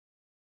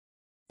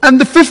And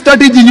the fifth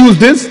strategy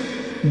used is,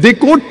 they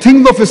quote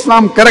things of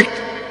Islam correct,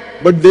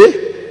 but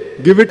they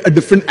give it a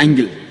different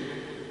angle.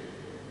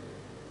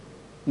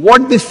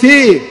 What they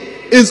say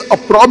is a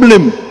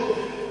problem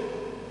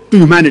to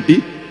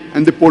humanity,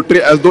 and they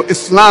portray as though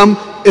Islam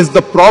is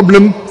the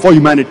problem for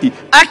humanity.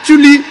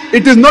 Actually,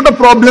 it is not a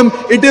problem,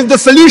 it is the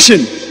solution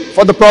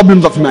for the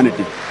problems of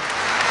humanity.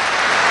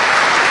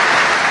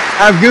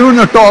 I have given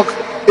a talk,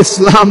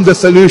 Islam the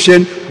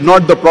solution,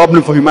 not the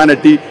problem for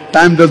humanity.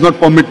 Time does not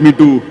permit me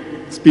to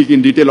speak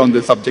in detail on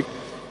this subject.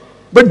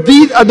 But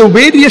these are the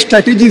various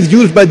strategies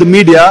used by the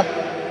media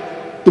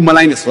to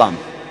malign Islam.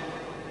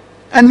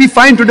 And we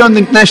find today on the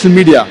international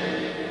media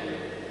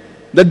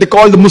that they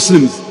call the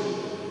Muslims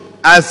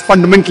as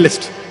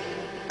fundamentalists,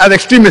 as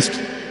extremists,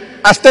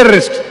 as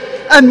terrorists.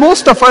 And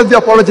most of us, they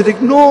are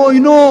apologetic. No,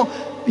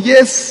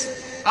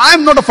 yes, I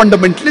am not a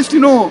fundamentalist,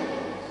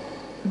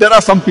 There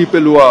are some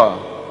people who are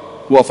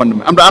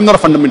fundamentalist. I'm not a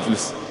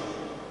fundamentalist.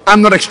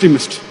 I'm not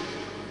extremist.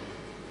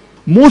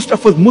 Most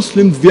of us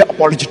Muslims, we are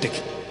apologetic.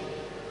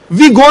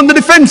 We go on the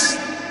defense.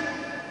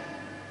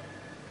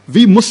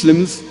 We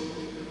Muslims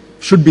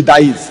should be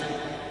dais.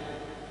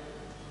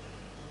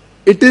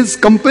 It is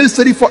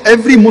compulsory for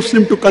every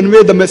Muslim to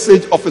convey the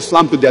message of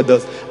Islam to the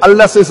others.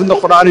 Allah says in the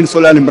Quran in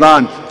Surah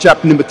Al-Imran,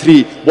 chapter number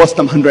 3, verse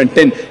number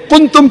 110,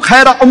 Kuntum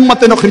khaira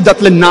ummatin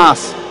ukhrijat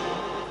lin-nas.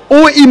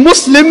 O ye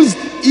Muslims,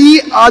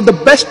 ye are the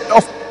best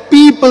of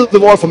people, the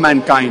world for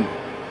mankind.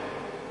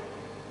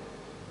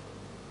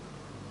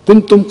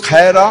 Kuntum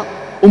khaira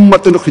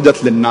ummatin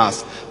ukhrijat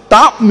lin-nas.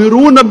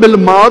 Ta'miruna bil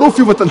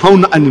ma'rufi wa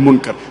tanhauna 'anil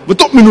munkar wa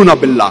tu'minuna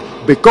billah.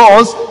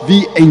 Because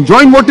we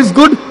enjoin what is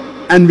good,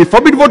 and we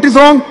forbid what is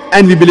wrong,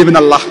 and we believe in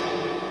Allah.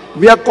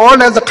 We are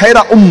called as the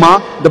Khaira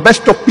Ummah, the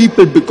best of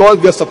people, because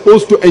we are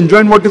supposed to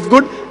enjoin what is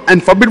good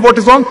and forbid what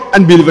is wrong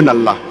and believe in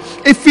Allah.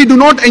 If we do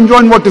not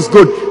enjoin what is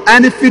good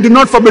and if we do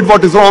not forbid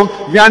what is wrong,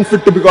 we aren't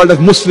fit to be called as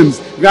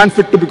Muslims. We aren't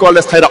fit to be called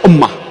as Khaira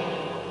Ummah.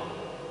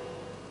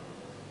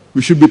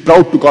 We should be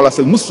proud to call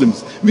ourselves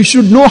Muslims. We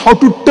should know how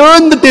to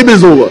turn the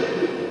tables over.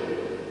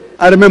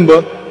 I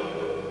remember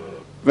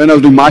when I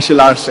was doing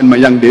martial arts in my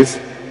young days.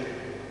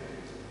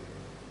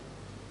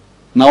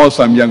 Now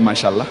also I'm young,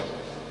 mashallah.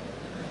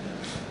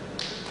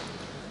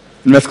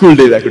 In my school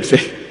days, I could say.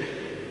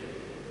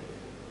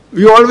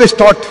 We always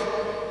taught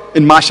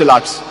in martial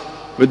arts,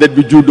 whether it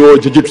be judo,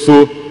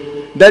 jiu-jitsu,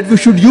 that we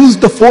should use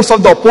the force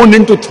of the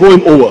opponent to throw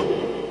him over,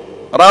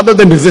 rather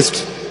than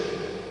resist.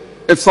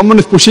 If someone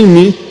is pushing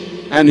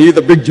me, and he is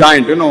a big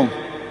giant,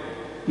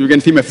 you can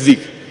see my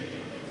physique.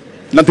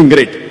 Nothing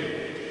great.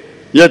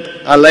 Yet,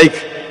 I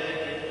like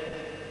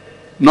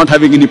not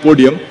having any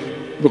podium,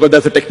 because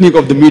that's a technique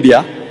of the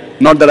media.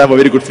 Not that I have a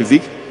very good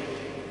physique.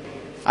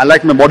 I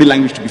like my body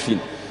language to be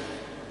seen.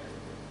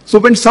 So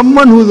when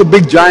someone who is a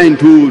big giant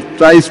who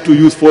tries to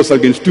use force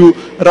against you,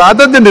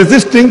 rather than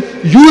resisting,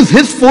 use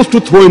his force to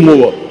throw him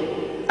over.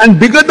 And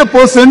bigger the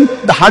person,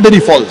 the harder he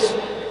falls.